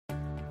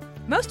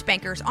Most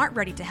bankers aren't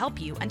ready to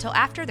help you until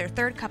after their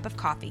third cup of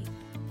coffee.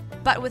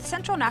 But with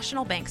Central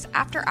National Bank's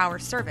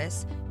after-hours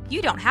service,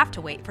 you don't have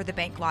to wait for the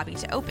bank lobby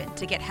to open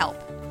to get help.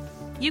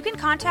 You can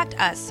contact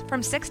us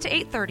from 6 to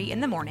 8:30 in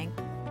the morning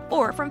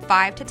or from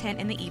 5 to 10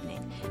 in the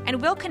evening,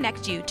 and we'll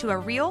connect you to a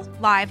real,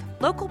 live,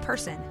 local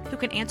person who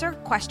can answer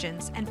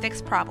questions and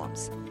fix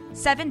problems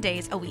 7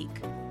 days a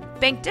week.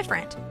 Bank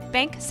different.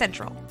 Bank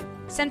Central.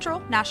 Central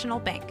National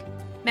Bank.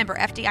 Member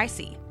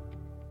FDIC.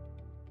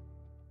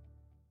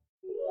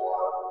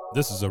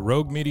 This is a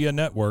Rogue Media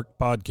Network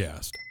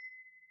podcast.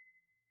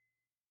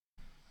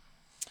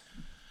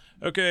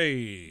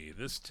 Okay,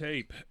 this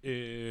tape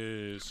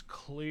is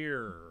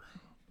clear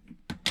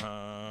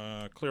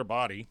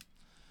body.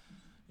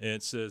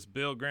 It says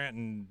Bill Grant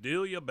and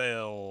Delia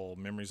Bell,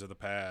 Memories of the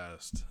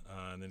Past.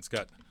 And then it's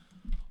got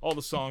all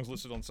the songs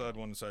listed on side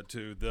one and side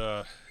two.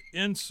 The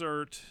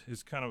insert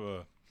is kind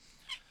of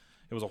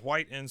it was a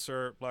white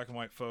insert, black and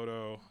white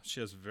photo. She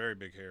has very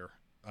big hair.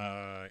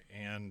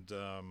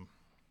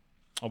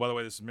 Oh, by the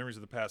way, this is Memories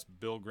of the Past,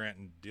 Bill Grant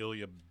and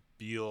Delia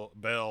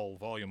Bell,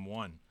 Volume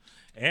 1.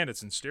 And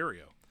it's in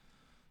stereo.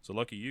 So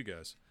lucky you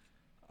guys.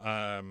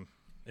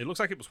 It looks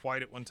like it was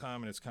white at one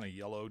time, and it's kind of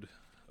yellowed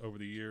over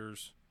the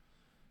years.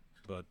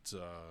 But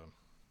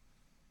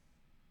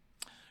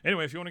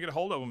anyway, if you want to get a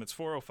hold of them, it's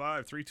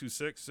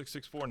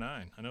 405-326-6649.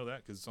 I know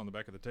that because it's on the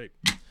back of the tape.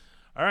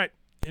 All right,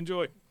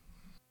 enjoy.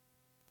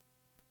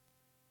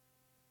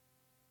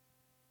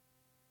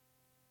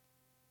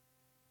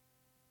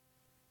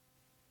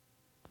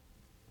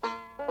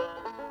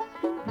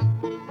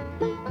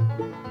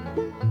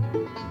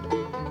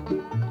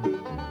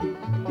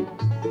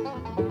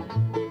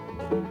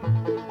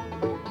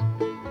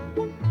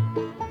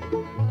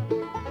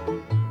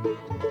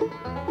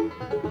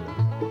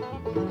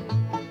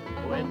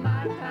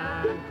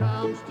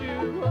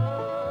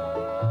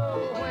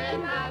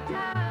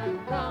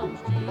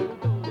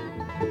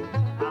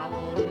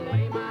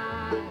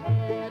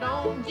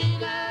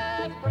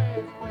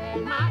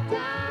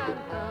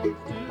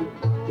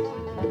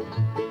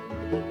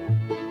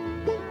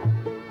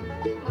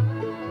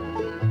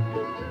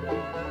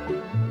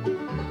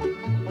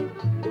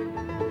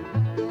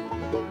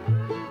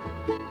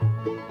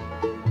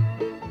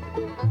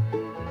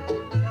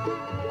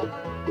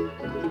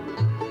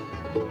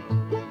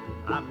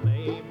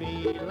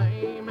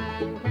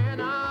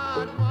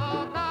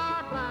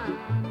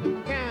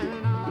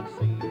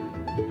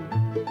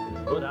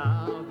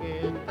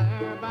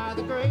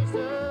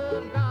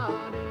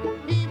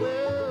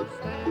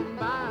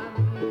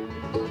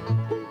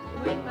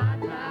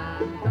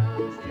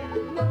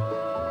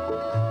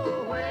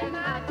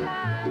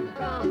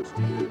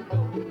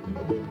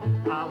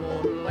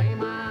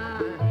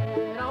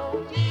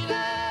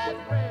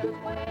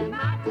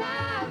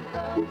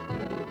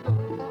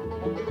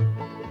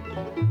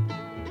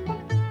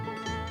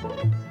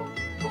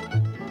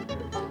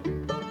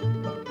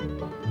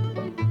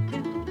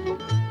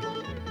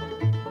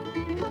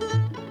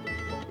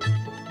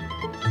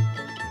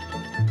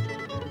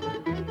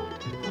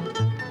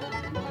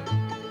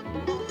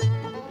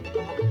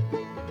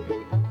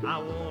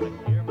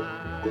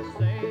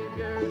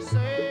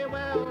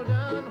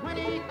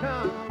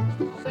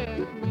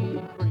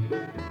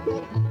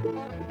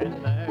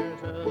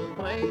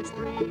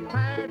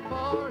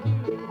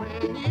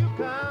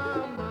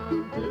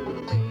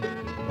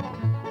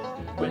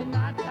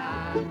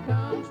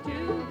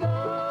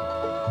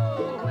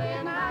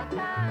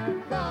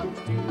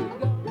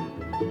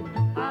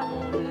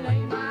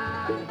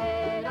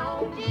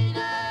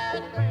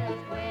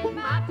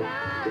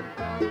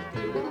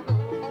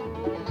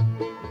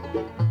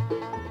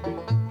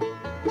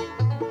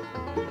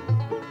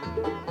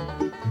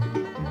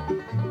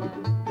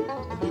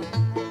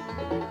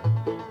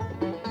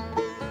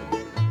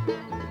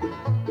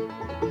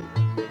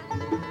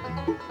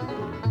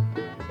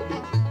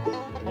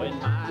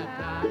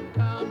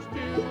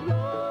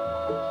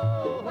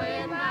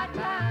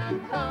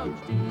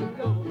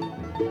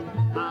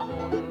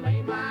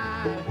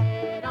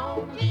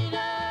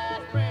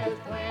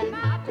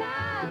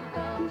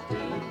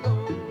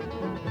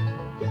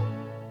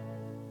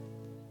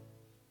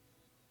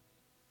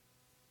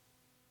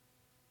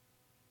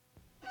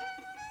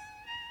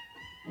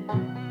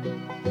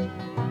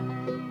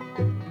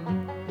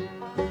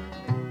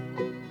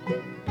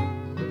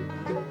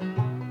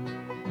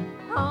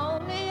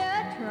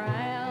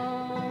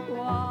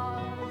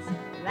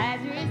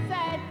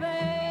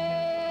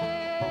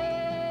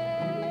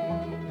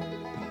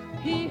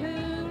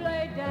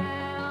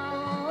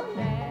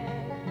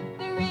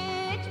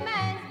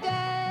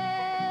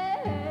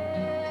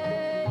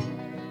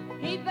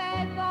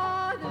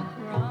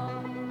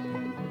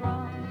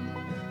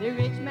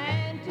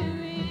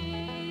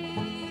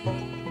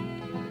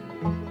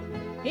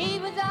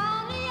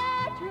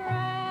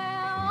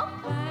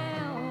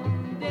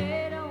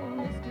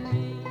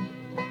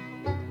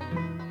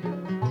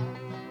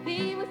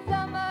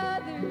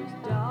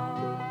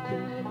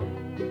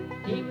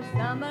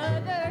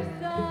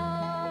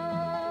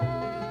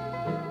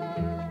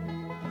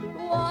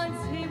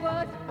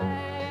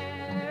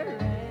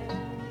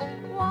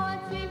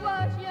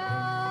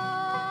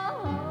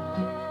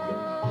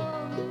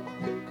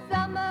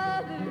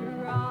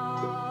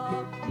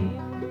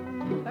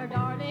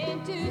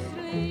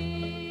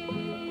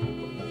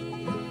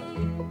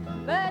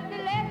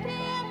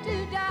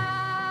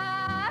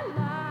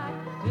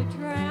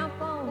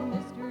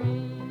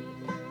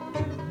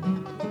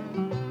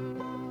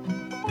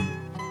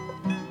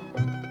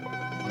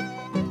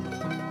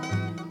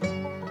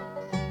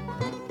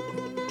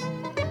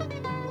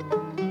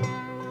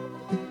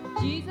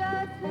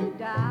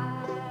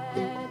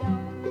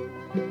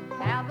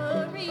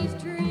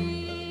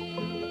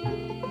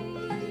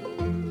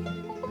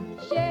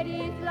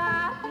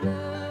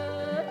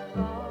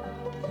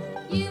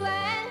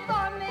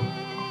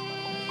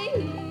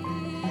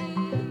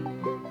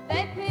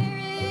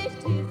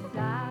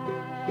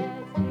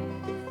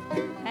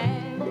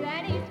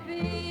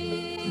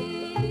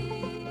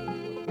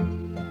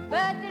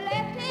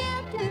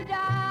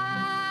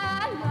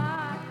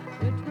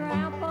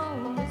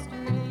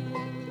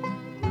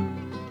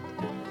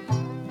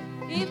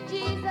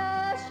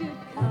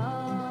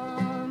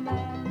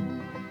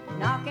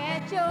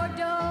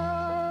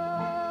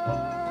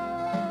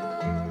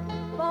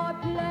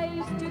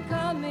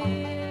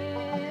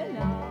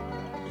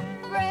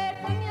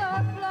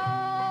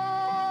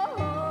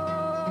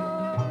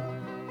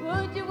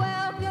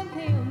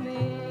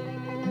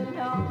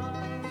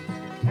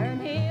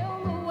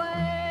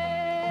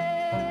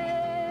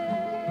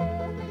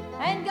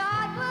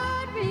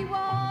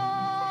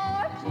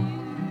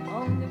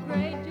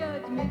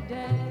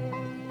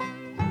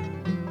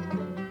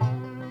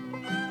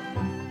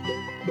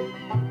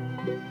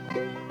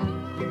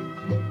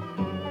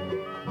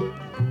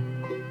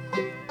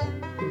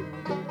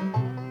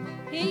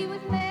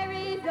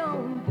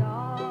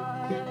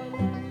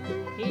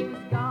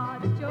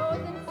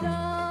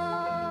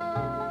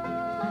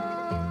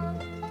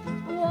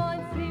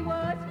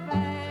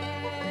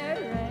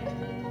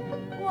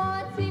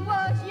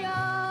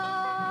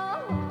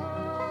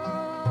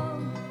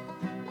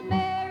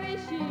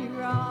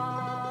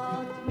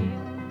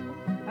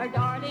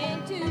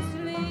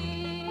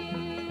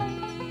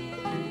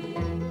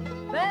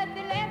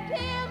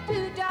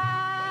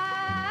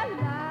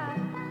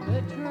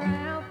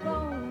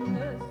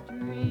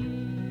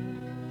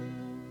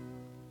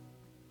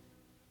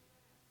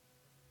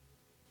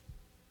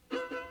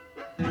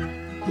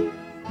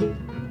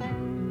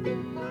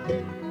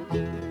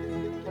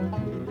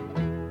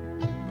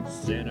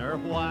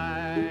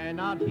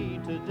 he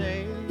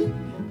today.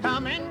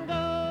 Come and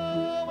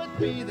go with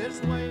me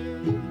this way,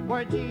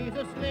 where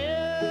Jesus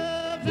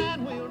lives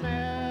and we'll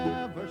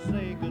never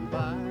say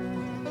goodbye.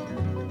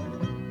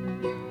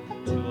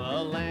 To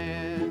a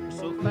land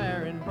so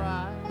fair and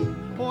bright,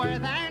 where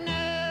there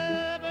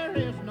never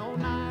is no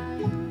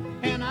night,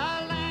 in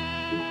a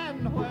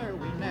land where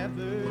we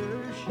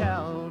never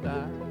shall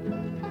die.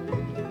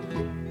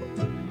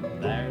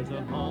 There's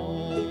a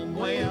home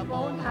way up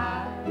on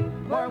high,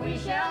 where we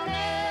shall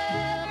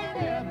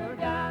never, never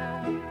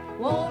die.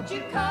 Won't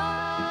you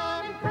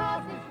come and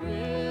cross this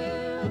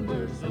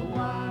river so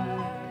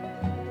wide?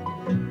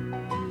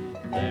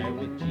 There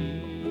with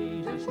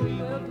Jesus we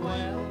will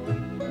dwell,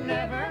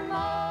 never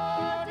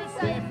more to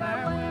say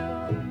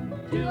farewell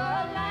to a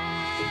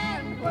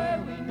land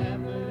where we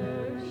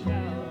never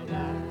shall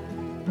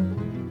die.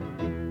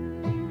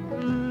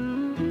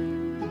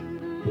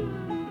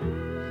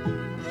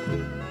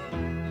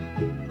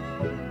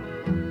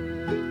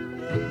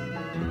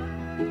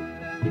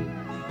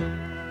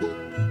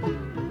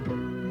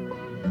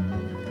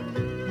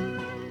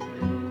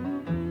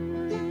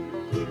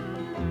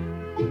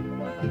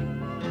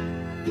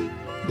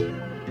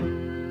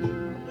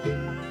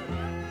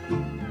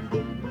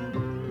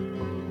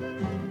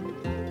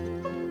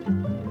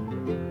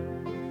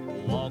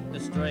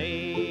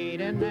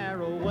 Straight and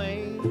narrow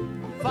way,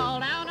 fall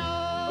down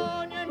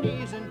on your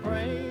knees and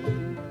pray.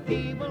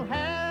 He will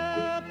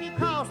help you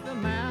cross the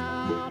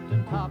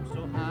mountain top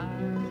so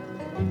high.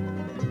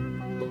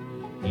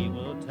 He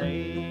will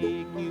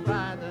take you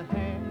by the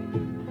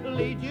hand,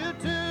 lead you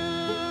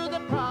to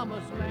the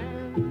promised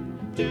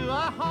land, to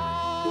a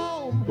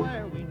home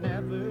where we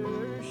never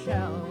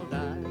shall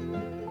die.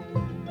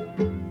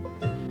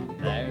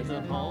 There's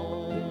a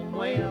home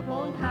way up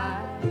on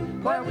high,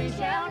 where we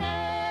shall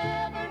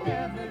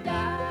never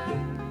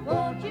die.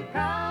 Won't you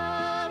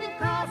come and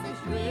cross this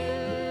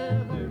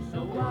river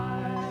so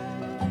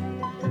wide?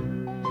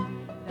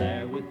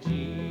 There with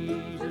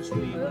Jesus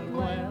we will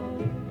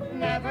dwell,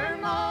 never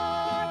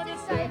more to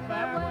say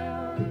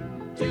farewell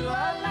to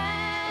a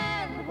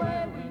land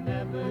where we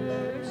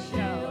never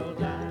shall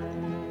die.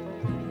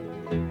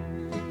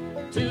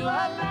 To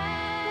a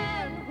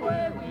land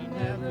where we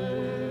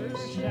never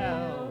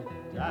shall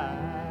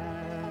die.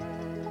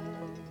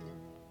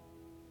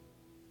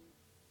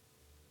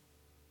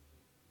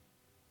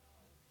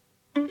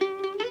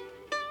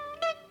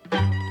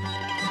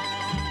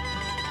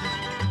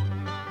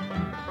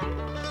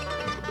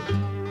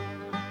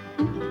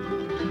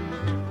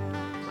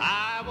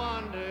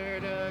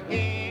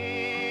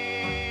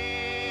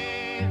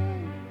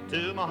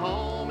 To my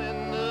home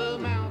in the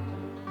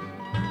mountains,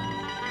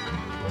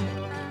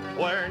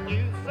 where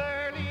new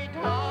early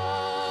dawn,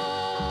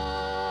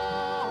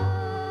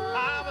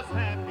 I was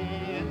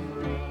happy and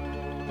free.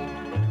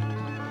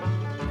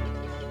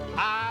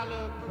 I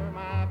looked for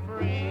my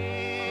friend,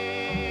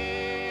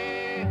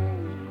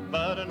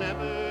 but I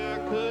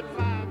never could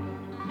find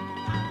them.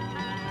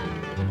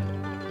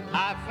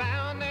 I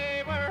found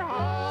they were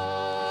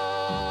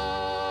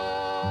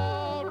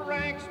all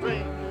rank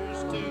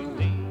strangers to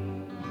me.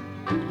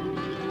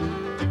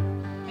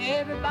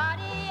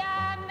 Everybody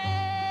I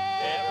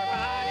met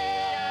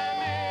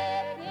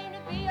seemed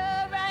to be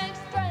a rank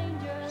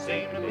stranger.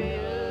 Seemed to be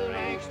a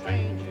rank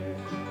stranger.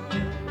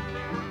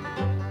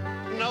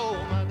 No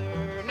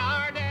mother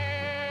nor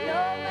dad,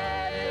 No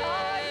mother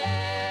nor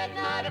dad,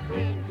 not a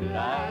friend could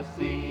I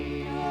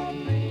see. no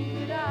friend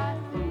could I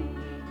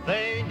see.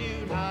 They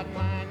knew not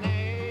my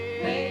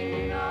name, They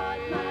knew not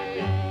my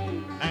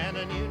name, and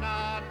I knew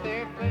not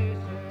their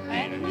faces,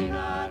 and I knew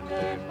not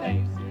their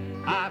faces.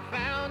 I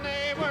found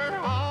they were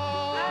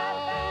all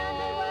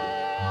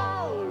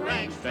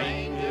rank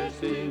strangers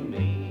to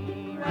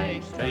me,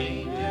 rank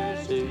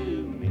strangers to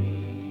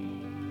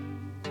me.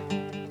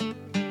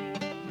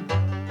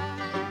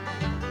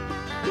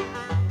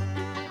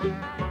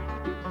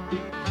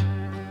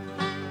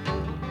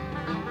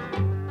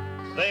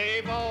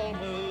 They've all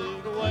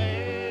moved away,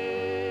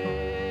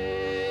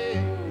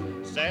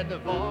 said the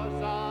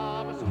voice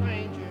of a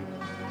stranger,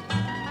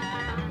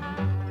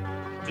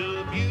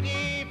 to a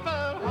beautiful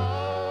home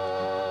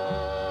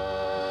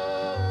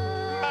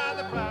by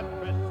the bright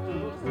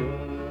crystal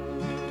sea.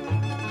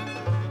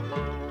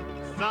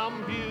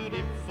 Some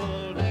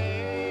beautiful day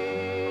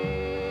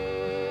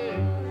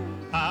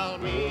I'll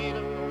meet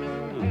 'em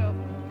in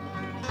heaven,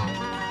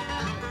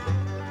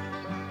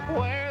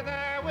 where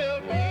there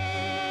will be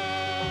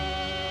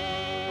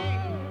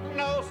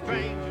no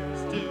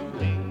strangers to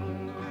me.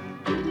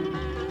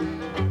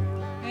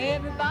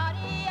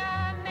 Everybody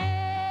I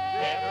met,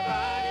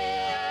 Everybody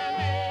I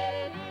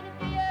met seemed to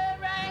be a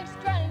rank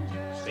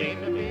stranger.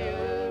 seemed to be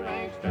a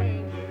rank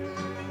stranger.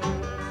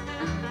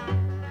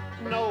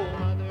 No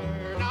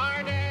mother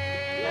nor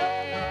dad,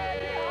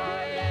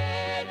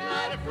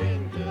 not a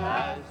friend could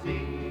I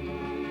see.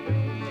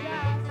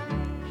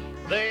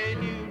 They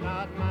knew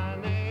not my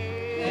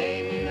name,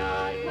 They knew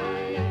not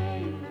my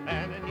name,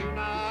 and I knew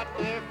not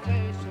their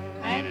faces,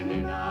 and I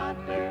knew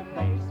not their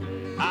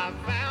faces. I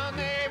found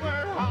they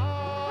were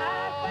all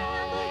I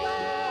found they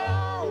were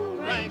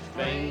all rank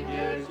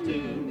strangers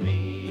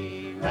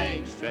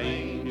ain't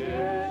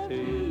strangers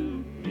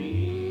to me.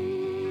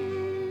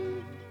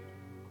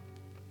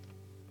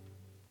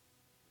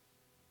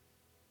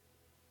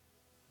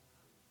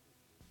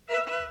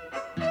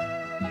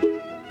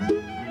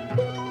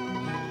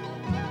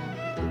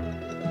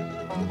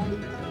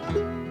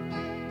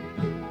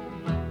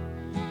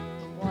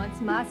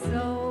 Once my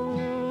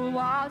soul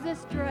was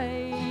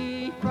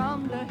astray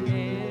from the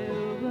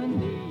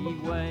heavenly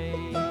way.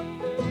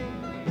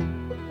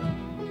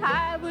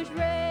 I was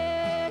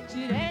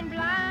wretched and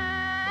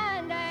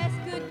blind as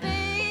could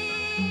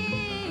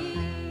be.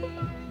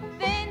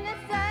 Then the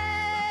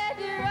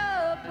Savior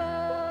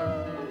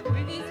above,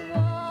 with his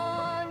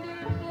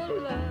wonderful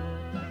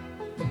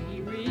love, he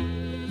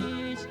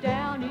reached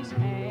down his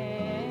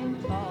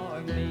hand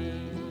for me.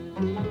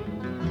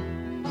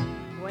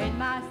 When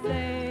my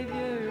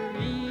Savior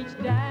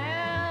reached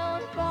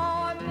down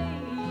for me,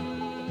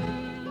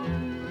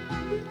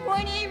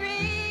 when he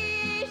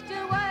reached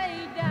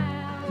way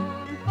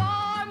down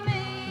for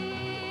me,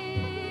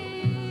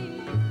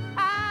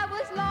 I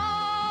was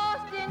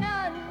lost and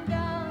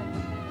undone,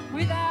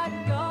 without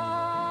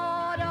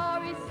God or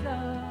his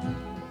Son.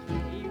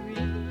 He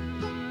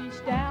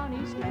reached down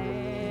his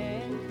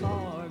hand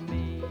for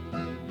me.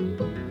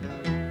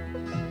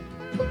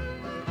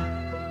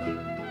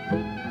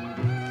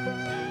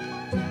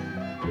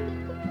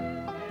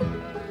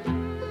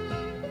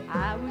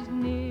 I was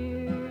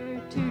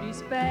near to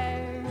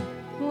despair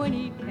when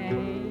he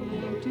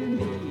came to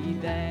me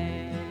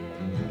there.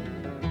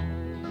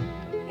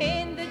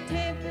 In the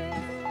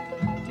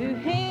tempest, to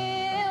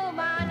him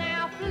I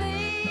now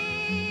flee,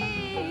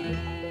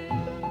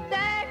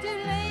 there to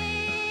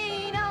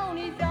lean on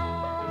his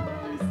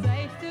arms,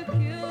 safe,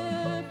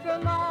 secure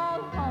from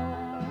all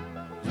harm.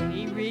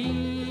 He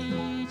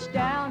reached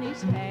down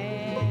his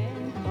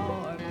hand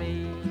for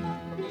me.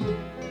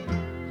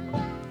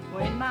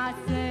 When my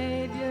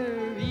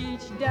Savior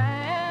reached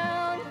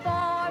down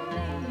for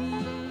me,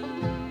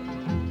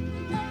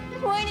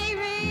 when he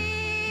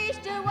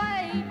reached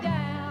way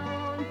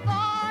down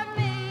for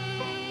me,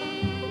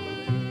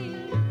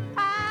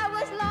 I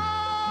was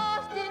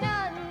lost and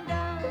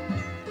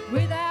undone,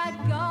 without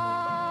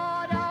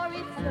God or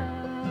his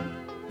Son.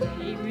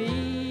 He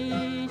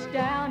reached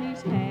down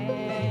his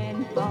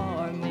hand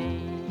for me.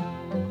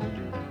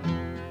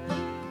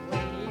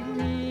 When he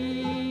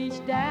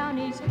reached down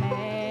his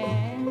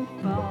hand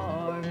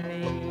for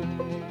me.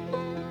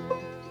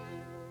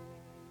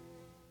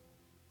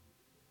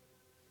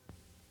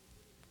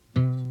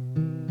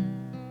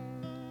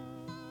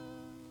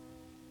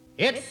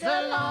 It's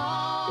a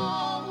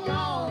long,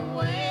 long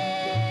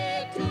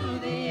way to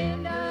the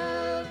end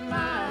of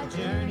my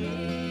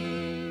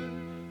journey,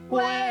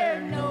 where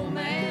no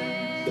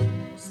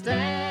man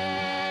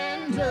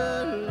stands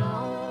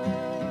alone.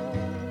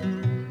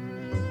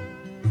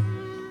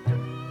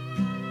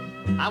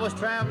 I was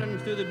traveling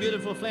through the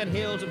beautiful Flint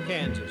Hills of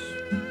Kansas.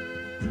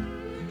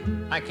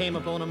 I came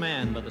upon a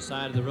man by the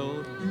side of the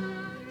road,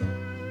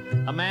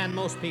 a man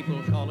most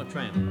people call a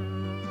tramp.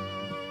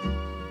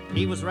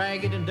 He was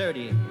ragged and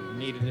dirty and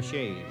needed a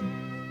shave,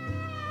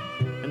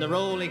 and the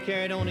roll he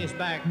carried on his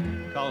back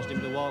caused him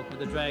to walk with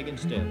a dragging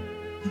step.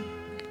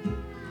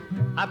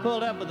 I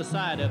pulled up by the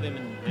side of him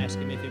and asked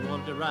him if he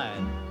wanted to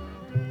ride.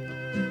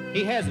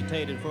 He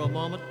hesitated for a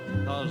moment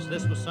because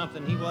this was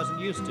something he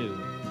wasn't used to.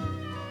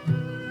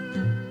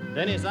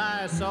 Then his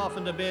eyes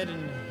softened a bit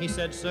and he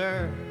said,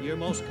 "Sir, you're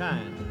most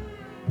kind."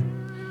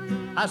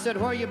 I said,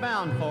 "Where are you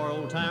bound for,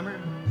 old-timer?"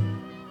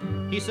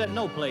 He said,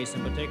 "No place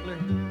in particular.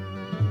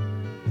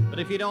 But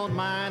if you don't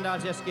mind, I'll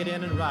just get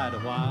in and ride a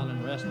while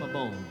and rest my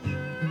bones."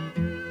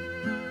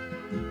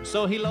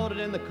 So he loaded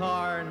in the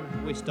car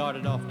and we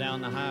started off down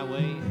the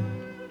highway.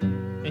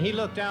 And he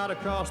looked out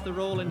across the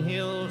rolling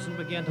hills and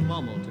began to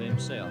mumble to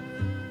himself.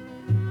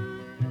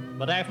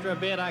 But after a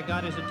bit, I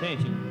got his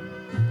attention.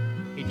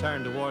 He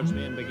turned towards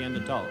me and began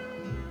to talk.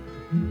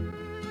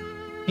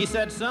 He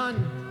said, "Son,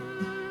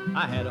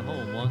 I had a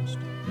home once,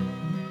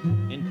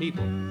 in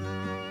people.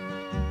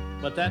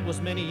 But that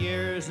was many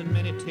years and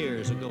many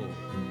tears ago.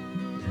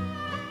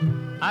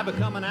 I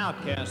become an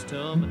outcast to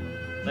them,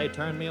 and they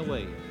turned me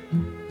away.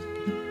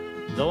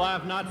 Though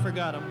I've not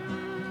forgot them,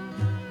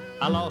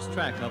 I lost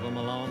track of them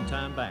a long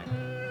time back.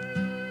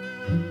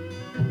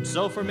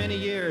 So for many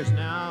years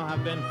now,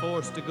 I've been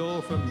forced to go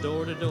from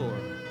door to door.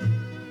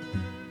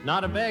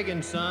 Not a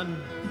begging,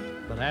 son,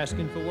 but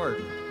asking for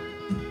work,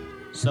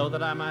 so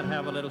that I might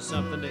have a little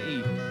something to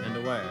eat and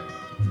to wear.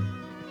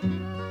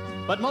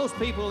 But most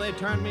people, they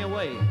turn me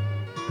away.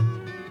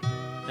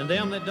 And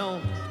them that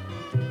don't,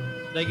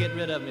 they get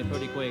rid of me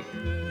pretty quick,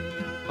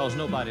 'cause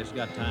nobody's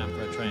got time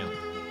for a tramp.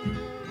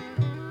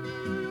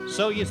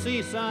 So you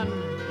see, son,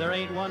 there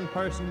ain't one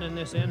person in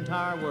this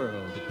entire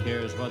world that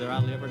cares whether I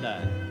live or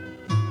die.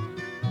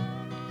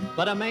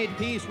 But I made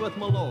peace with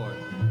my Lord.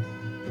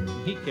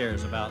 He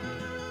cares about me,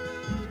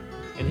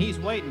 and he's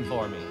waiting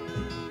for me.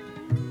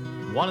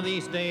 One of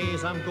these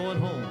days I'm going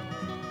home.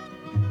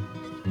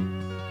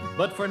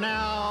 But for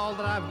now, all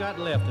that I've got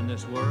left in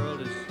this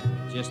world is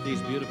just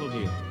these beautiful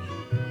hills.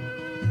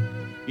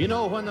 You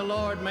know, when the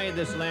Lord made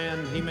this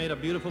land, he made a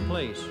beautiful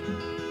place.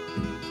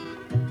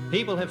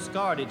 People have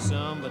scarred it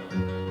some, but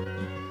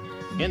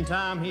in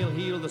time he'll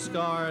heal the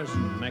scars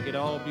and make it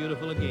all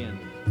beautiful again.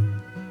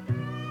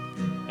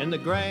 And the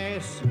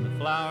grass and the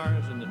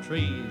flowers and the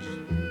trees,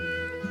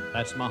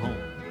 that's my home.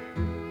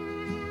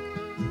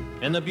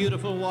 And the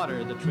beautiful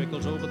water that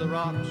trickles over the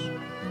rocks,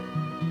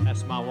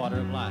 that's my water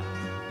of life.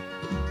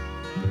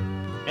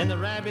 And the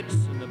rabbits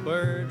and the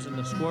birds and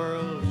the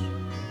squirrels,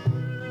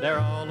 they're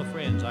all the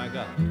friends I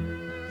got.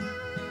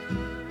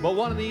 But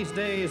one of these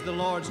days the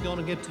Lord's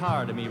gonna get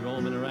tired of me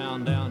roaming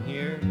around down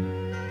here.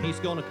 He's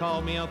gonna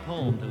call me up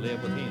home to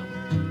live with him.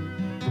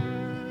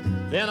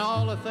 Then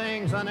all the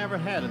things I never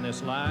had in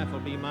this life will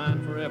be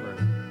mine forever.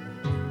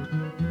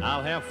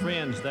 I'll have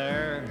friends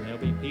there, and there'll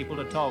be people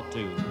to talk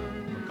to,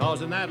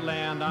 because in that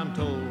land I'm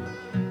told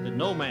that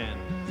no man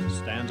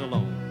stands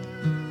alone.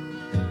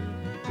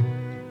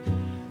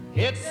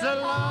 It's a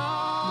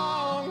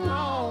long,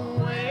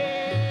 long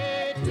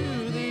way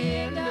to the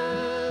end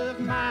of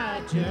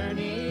my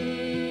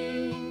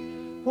journey,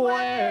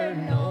 where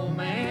no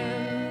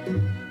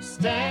man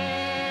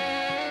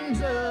stands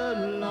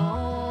alone.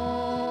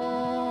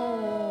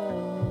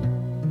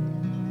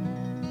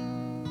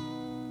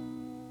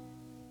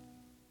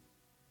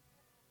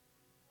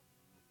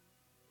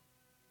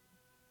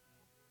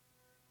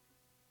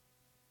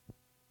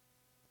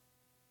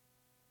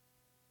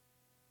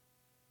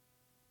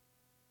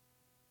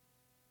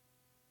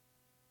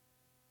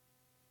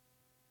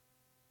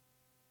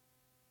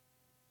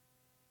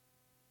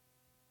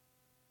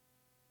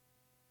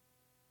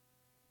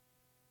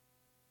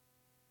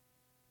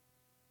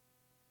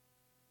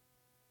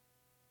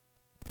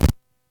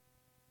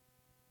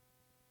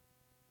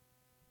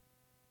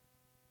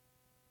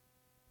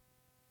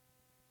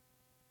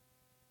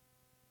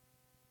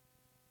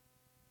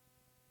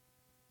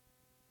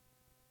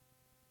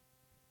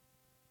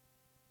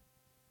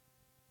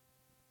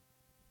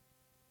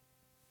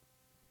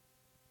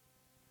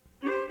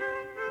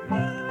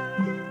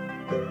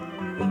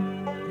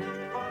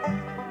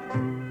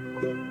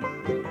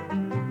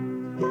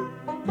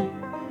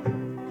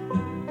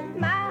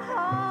 My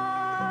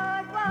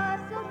heart was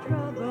so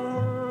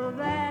troubled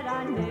that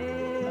I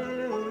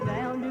knelt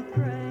down to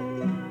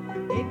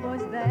pray. It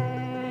was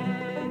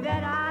there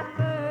that I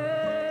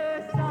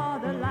first saw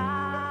the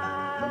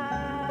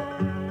light.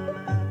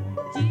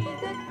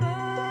 Jesus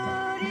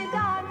put his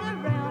arms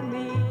around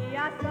me.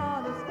 I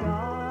saw the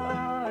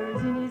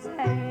scars in his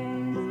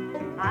hands.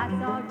 I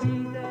saw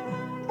Jesus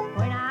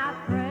when I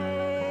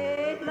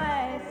prayed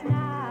last night.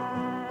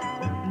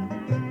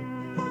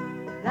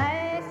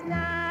 Last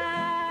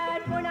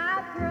night when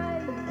I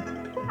prayed,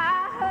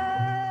 I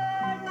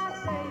heard my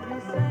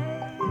Savior say,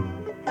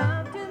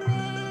 "Come to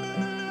me,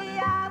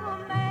 I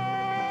will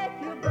make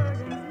your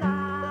burdens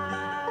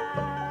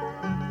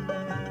light."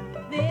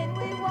 Then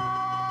we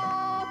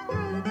walked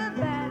through the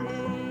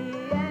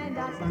valley, and I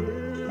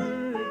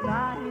stood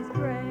by his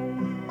grave.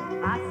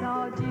 I saw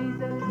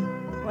Jesus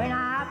when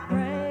I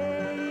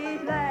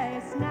prayed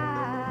last night.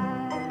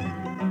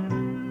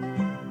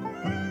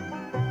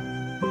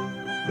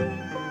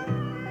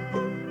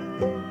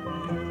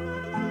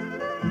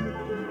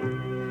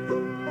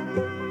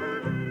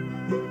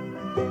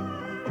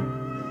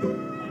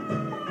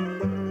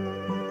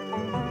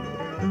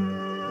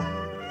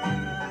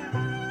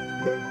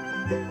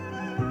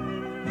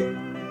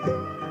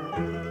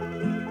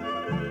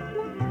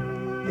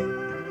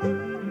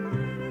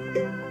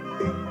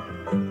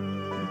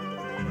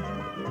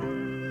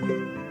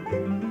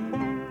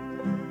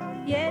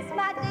 Yes,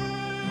 my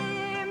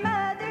dear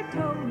mother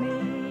told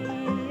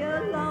me a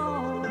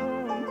long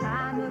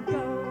time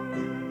ago,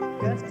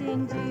 trust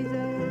in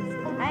Jesus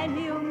and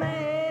he'll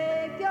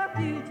make your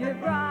future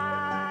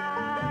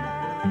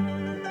bright.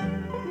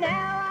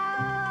 Now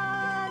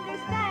I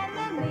understand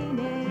the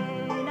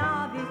meaning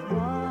of his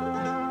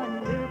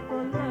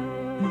wonderful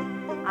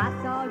love. I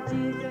saw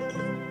Jesus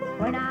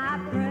when I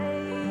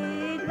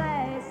prayed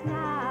last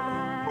night.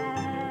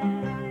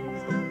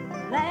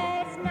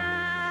 Last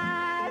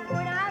night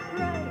when I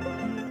prayed,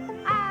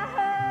 I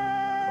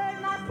heard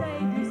my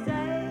Savior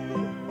say,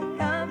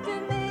 "Come to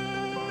me,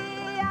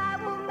 I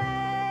will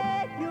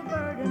make your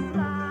burdens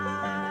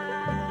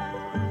light."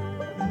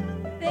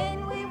 Then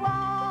we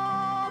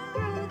walked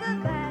through the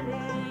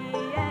valley,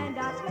 and I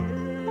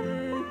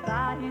stood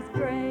by his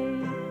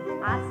grave.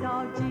 I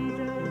saw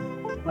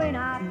Jesus when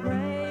I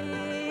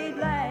prayed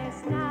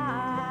last night.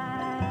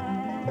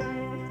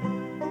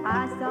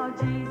 I saw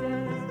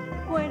Jesus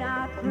when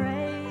I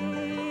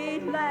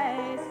prayed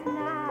last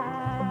night.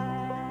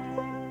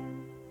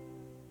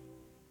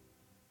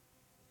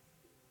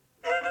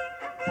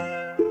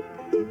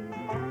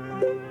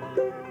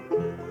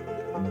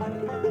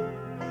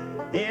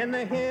 In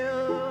the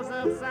hills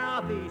of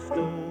southeast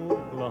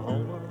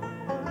Oklahoma,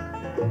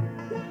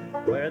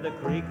 where the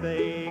creek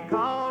they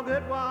call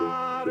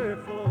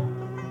Goodwater flows,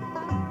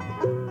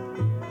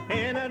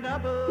 in a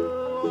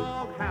double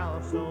log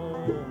house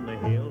on the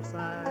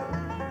hillside,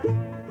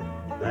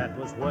 that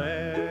was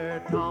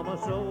where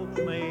Thomas Oaks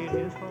made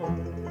his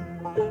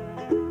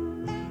home.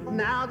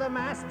 Now the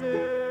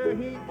master,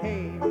 he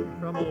came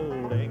from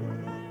old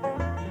England.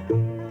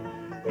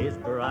 His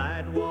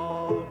bride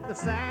walked the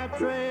sad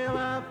trail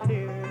of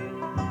tears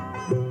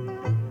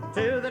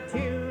to the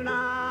tune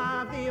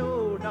of the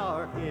old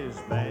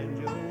darkest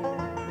banjo.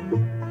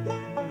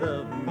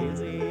 The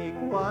music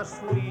was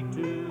sweet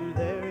to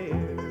their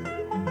ears.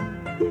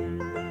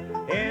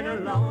 In a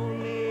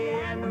lonely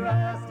and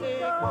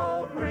rusty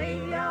old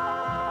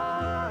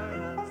graveyard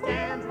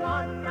stands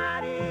one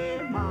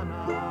mighty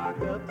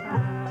monarch of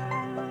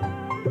time.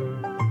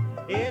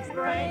 Its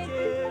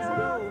branches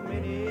grow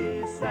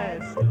many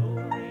sad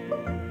stories,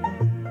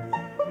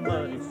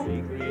 but its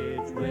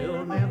secrets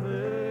will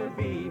never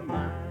be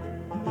mine.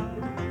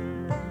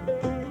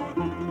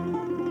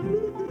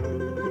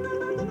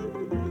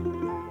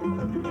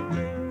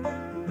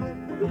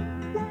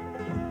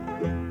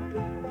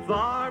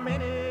 For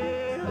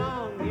many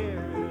long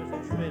years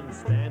it's been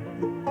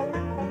standing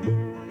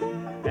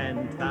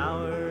and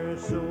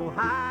towers so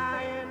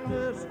high in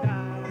the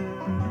sky.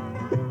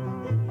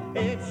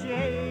 Its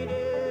shade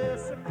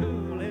is so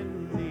cool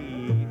in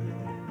the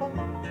evening.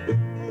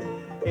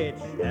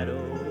 Its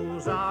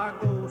shadows are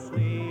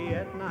ghostly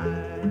at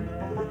night.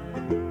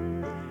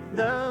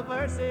 The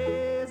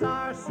verses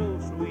are so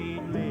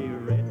sweetly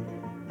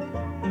written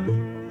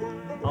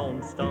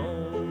on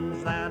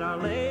stones that are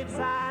laid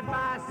side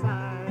by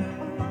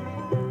side.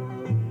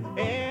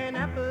 In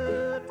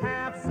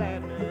epitaph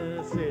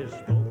sadness is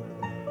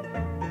spoken,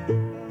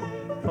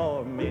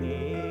 for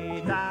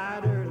many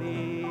died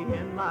early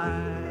in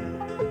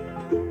life.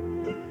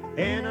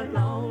 In a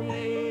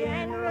lonely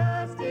and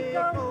rusty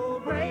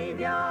old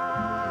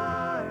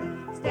graveyard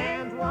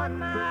stands one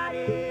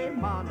mighty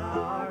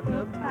monarch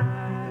of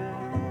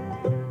time.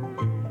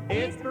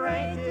 Its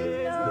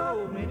branches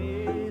grow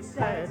many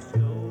sad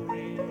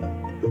stories,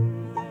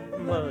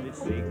 but its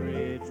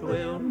secrets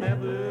will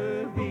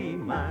never be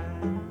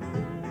mine.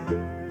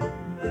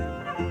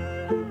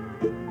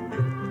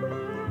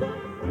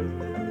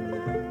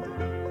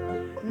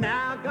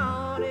 Now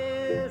gone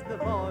is the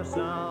voice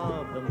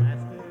of the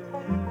master.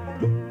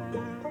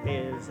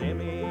 His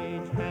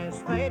image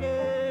has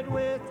faded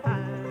with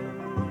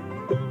time.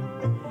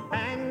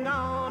 And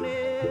gone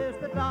is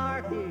the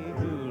darky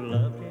who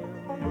loved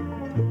him.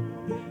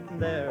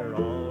 They're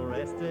all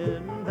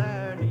resting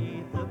there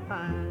neath the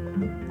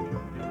pine.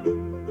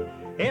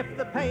 If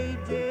the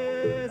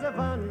pages of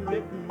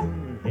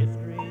unwritten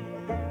history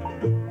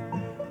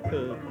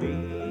could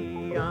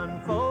be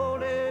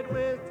unfolded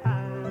with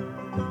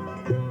time,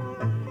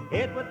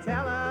 it would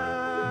tell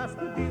us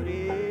the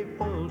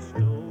beautiful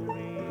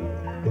story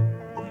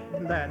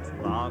that's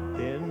locked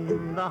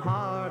in the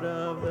heart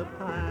of the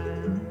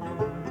pine.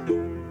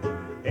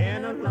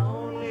 In a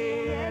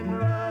lonely and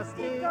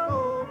rusty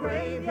old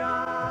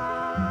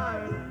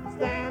graveyard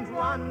stands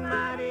one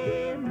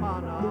mighty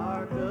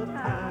monarch of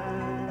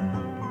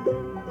time.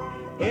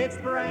 Its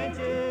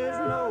branches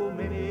know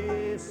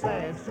many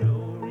sad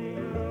stories,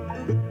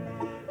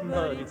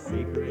 but its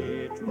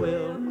secrets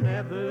will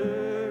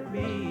never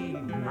be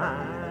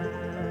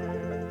mine.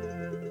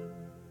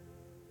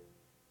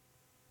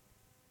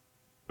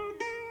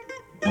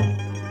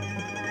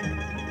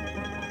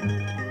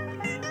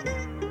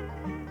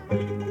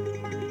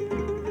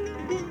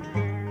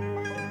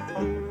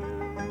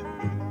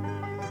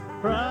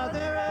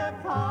 Brother,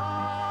 apart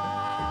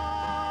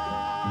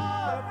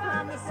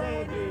from the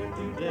Savior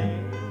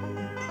today,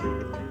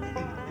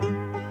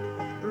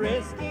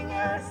 risking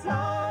your soul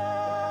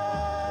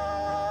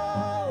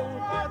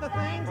for the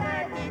things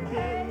that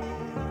decay.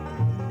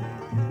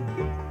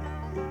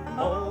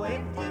 Oh,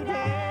 if today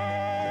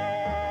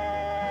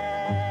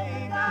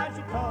God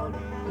should call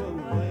you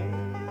away,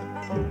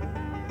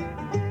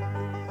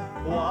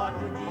 what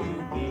would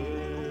you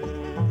give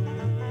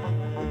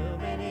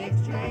in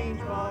exchange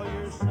for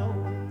your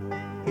soul?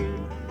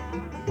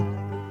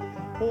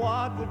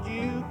 What would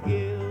you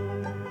give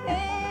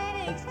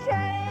In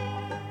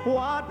exchange,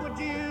 What would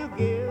you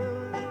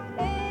give?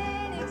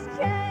 in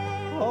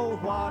exchange, Oh,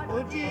 what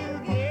would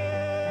you give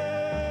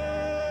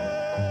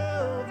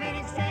in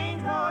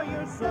exchange for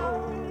your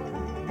soul?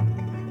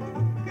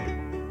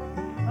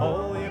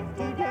 Oh, if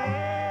today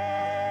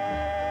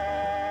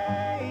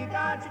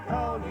God should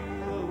call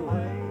you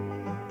away,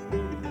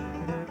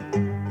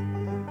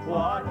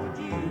 what would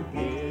you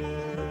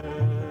give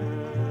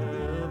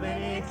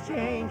in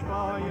exchange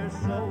for your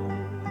soul?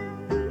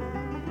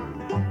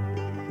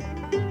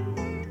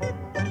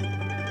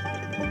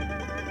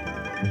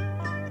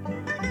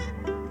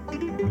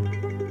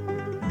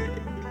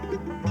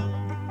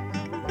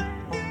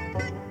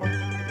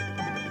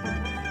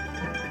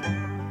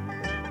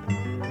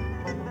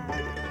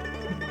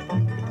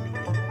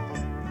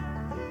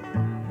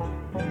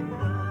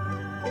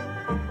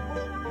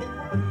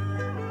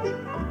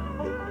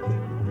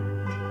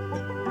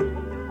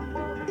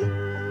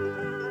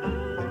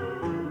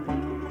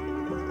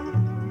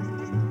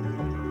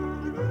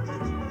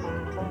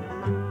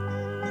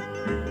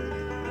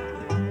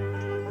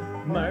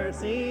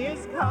 Mercy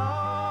is calling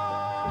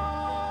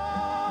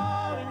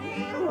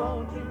you,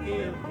 won't you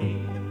give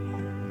heed?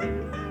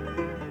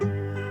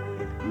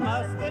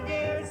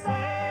 dear Savior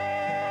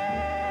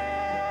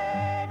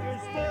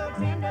still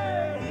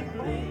tenderly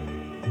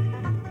pleads.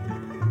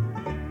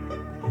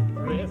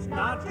 Rest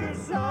not your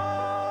soul,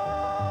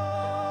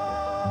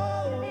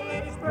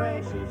 it is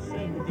precious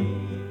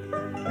indeed.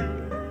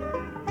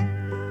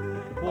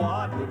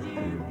 What would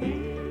you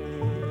give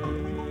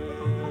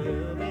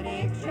in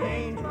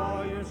exchange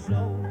for your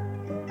soul?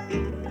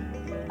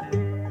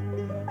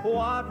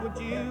 What would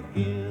you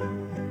give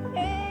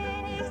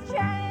In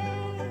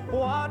exchange,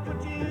 What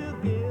would you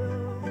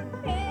give?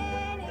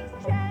 in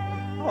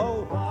exchange,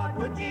 Oh, what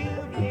would you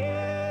give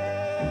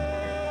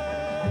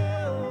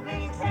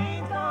in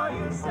exchange for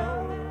your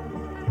soul?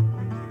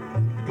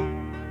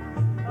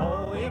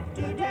 Oh, if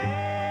today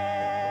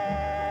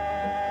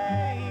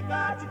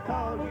God should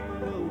call you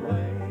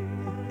away,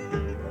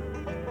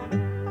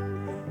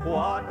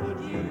 what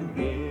would you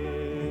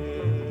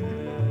give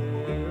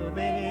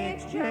in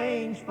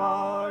exchange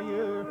for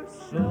your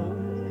soul?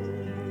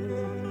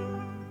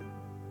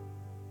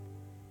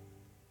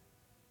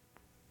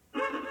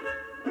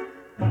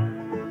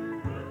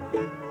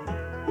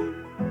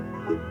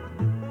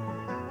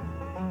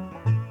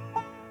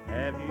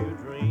 Have you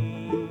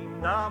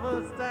dreamed of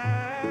a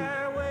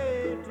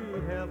stairway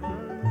to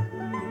heaven,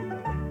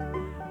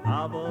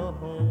 of a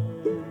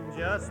home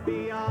just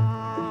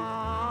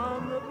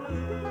beyond the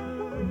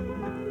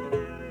blue,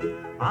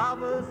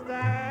 of a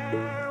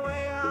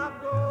stairway of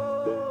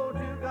gold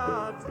to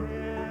God's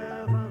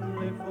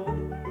heavenly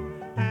fold,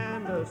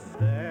 and a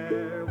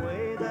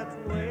stairway that's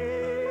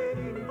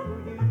waiting for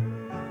you?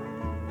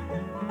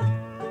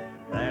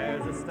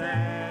 There's a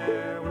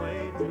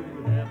stairway to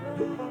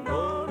heaven,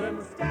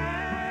 golden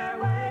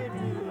stairway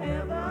to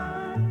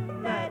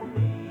heaven, that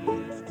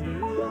leads to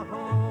a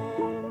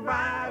home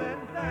bright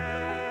and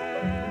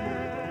fair.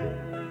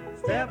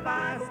 Step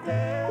by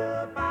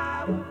step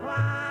I will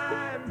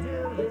climb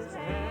till His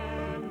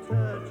hand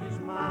touches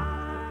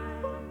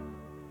mine.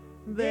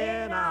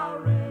 Then I'll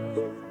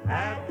rest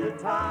at the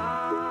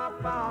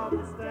top of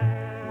the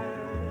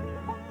stairs.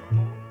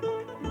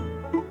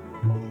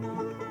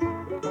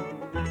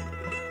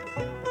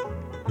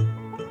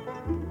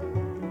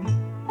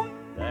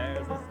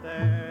 There's a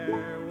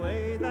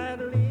stairway that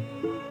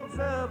leads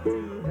up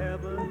to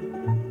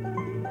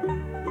heaven.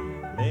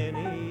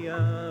 Many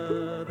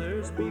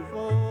others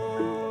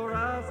before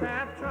us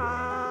have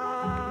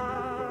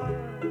tried.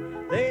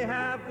 They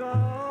have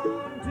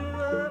gone to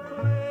a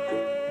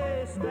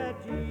place that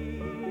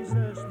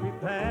Jesus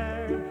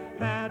prepared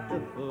at the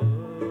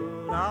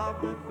foot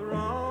of the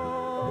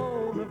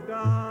throne of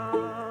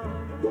God.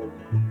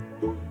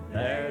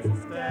 There's a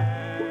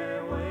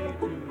stairway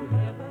to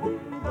heaven,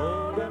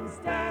 golden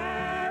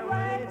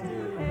stairway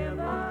to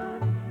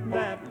heaven,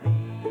 that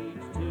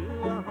leads to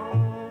a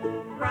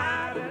home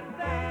bright and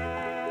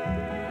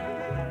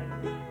fair.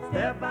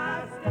 Step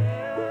by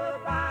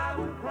step I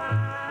will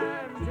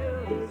climb till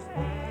His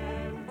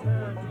hand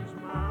touches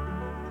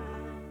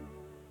mine.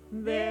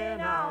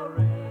 Then I'll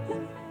rest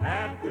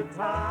at the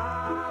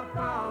top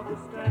of the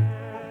stairs.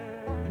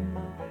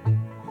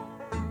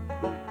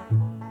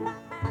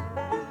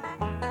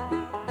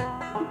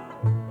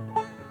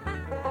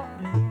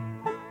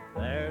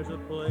 There's a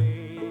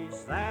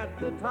place at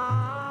the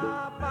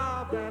top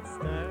of that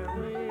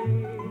stairway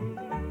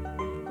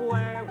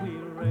where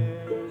we'll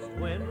rest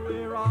when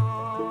we're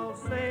all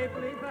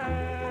safely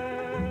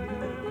there.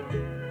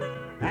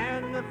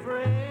 And the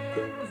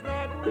friends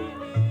that we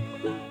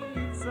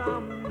need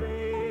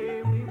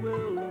someday we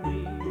will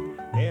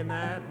meet in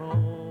that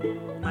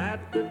home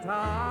at the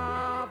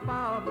top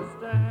of the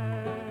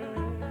stairs.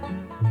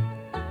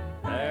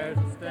 There's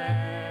a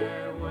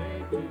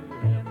stairway to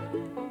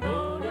heaven,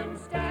 golden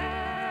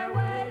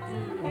stairway to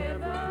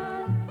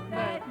heaven,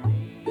 that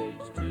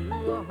leads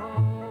to a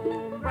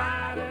home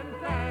bright and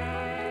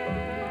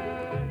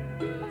fair.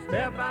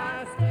 Step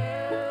by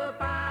step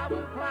I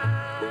will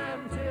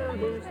climb till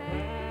His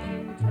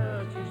hand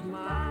touches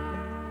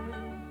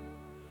mine.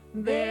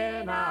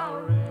 Then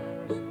I'll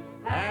rest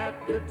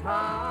at the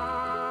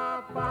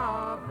top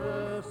of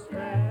the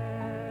stairs.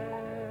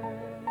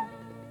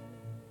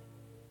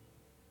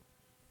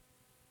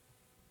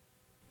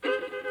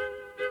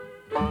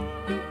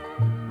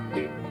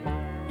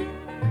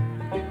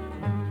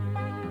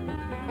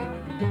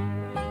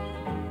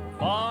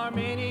 For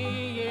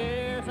many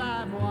years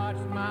I've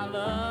watched my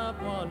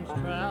loved ones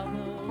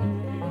travel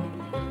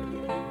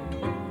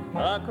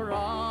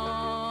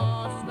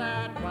across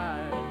that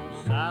wide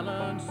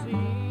silent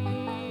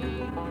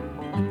sea.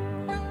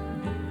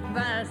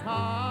 There's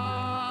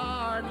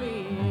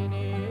hardly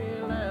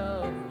any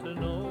left to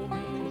know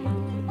me,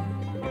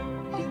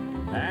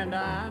 and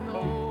I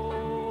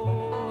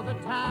know the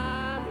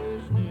time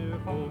is near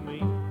for me.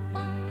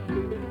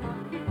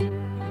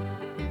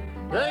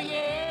 The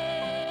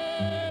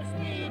years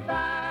speed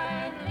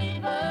by and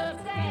leave us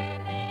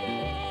standing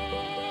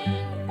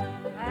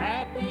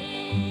at the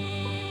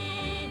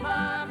eve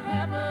of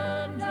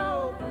heaven's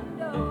open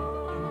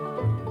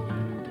door.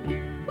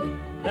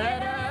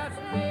 Let us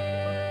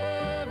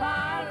live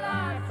our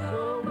life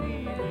so we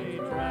may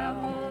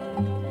travel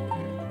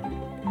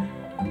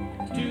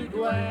to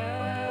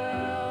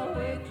dwell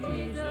with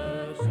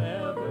Jesus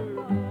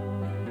evermore.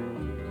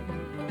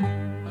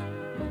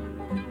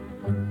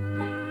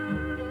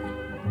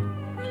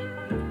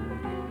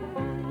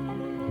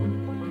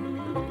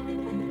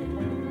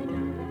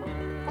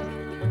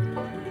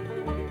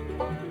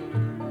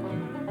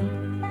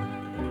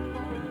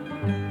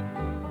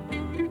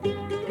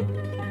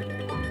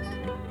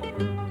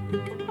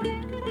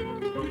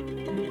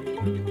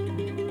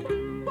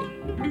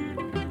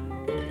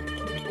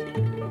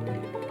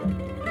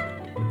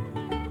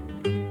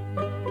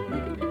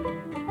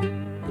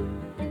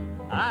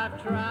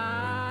 I've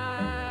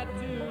tried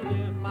to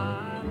live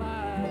my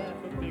life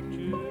a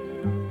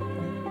picture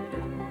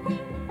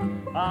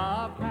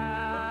of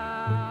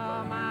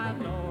how my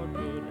Lord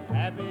would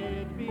have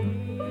it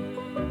be.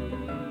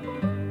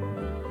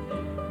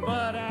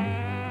 But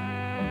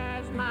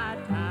as my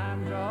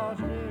time draws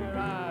near,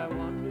 I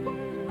wonder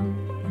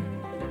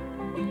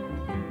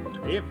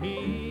if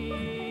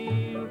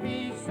He'll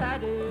be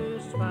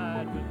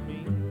satisfied with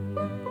me.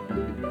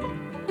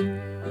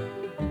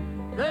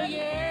 The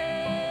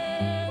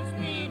years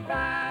speed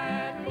by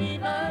and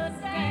leave us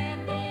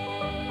standing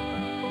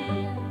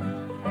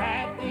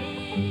at the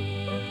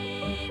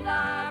eve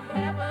of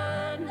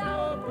heaven's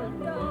open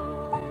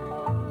door.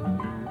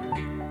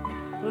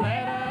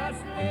 Let us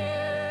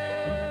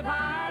live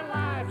our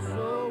life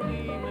so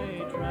we may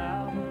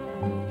travel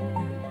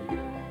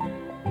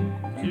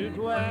to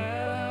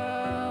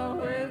dwell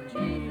with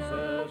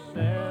Jesus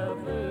evermore.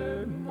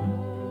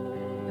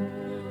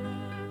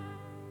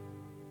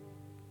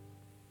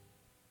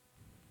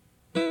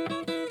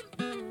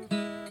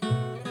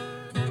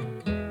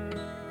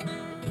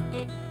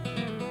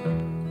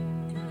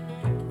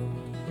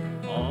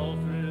 All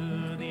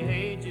through the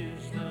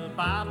ages, the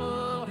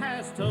Bible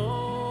has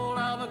told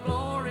of a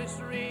glorious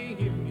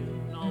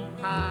reunion on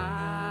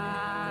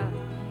high,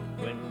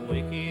 when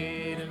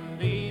wicked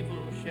and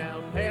evil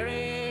shall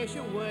perish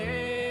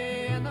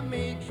away, and the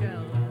meek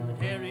shall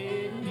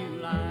inherit new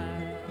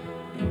life.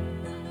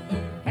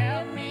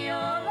 Help me, O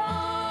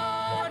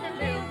Lord, to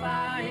live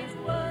by His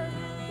word.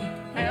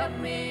 Help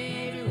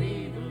me to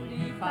evil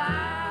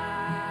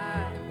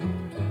defy.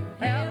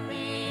 Help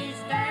me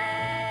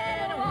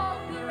stand and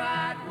walk the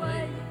right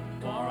way,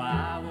 for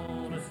I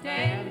want to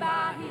stand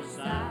by His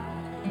side.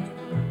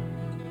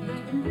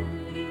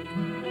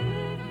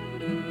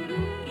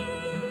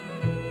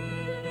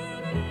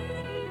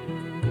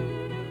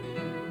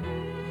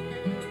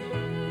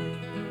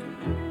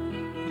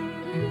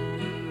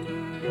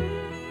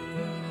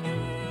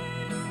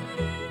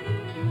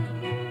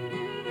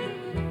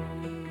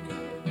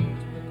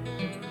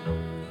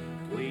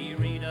 We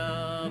read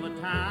of a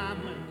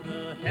time when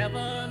the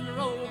heavens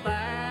roll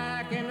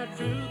back and the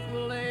truth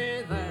will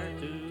lay there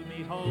to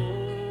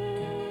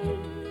behold.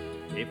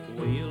 If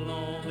we'll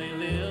only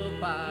live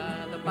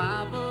by the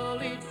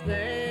Bible each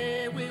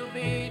day, we'll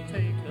be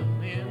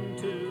taken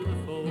into the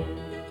fold.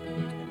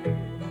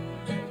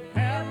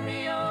 Help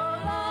me, O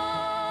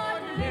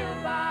Lord, to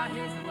live by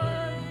His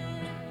word.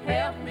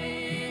 Help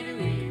me to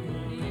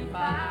evil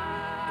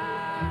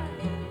defy.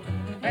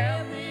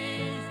 Help me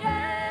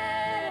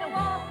stand and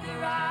walk the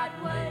right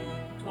way,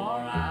 for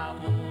I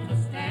want to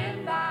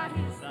stand by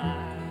His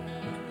side.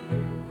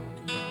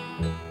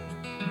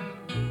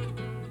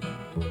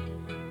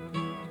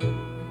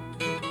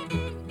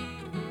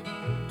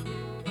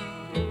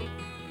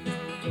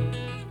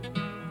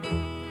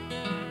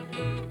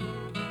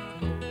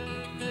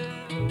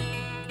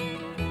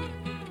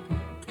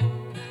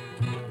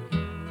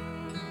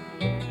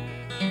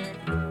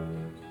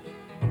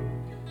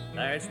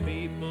 There's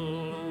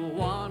people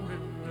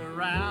wandering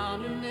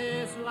around in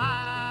this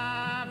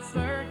life,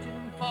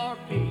 searching for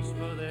peace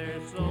for their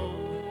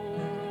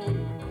soul.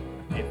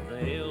 If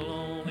they'll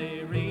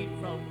only read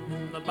from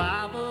the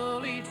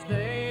Bible each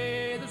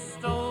day, the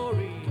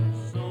story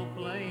is so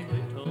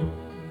plainly told.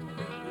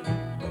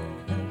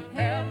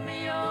 Help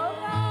me, O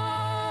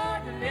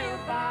Lord, to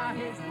live by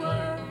His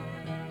word.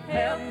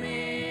 Help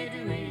me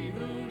to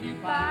evil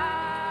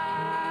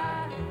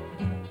defy.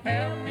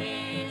 Help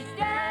me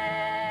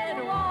stand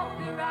and walk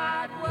the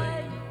right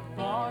way,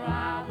 for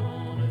I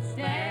want to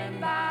stand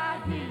by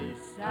His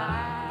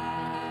side.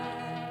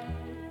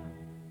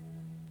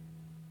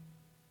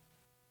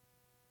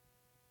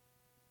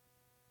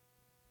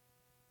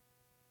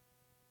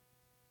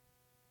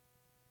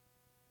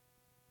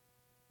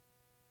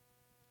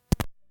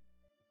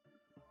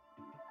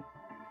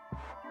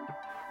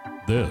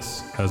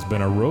 This has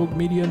been a Rogue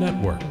Media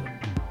Network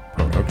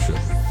production.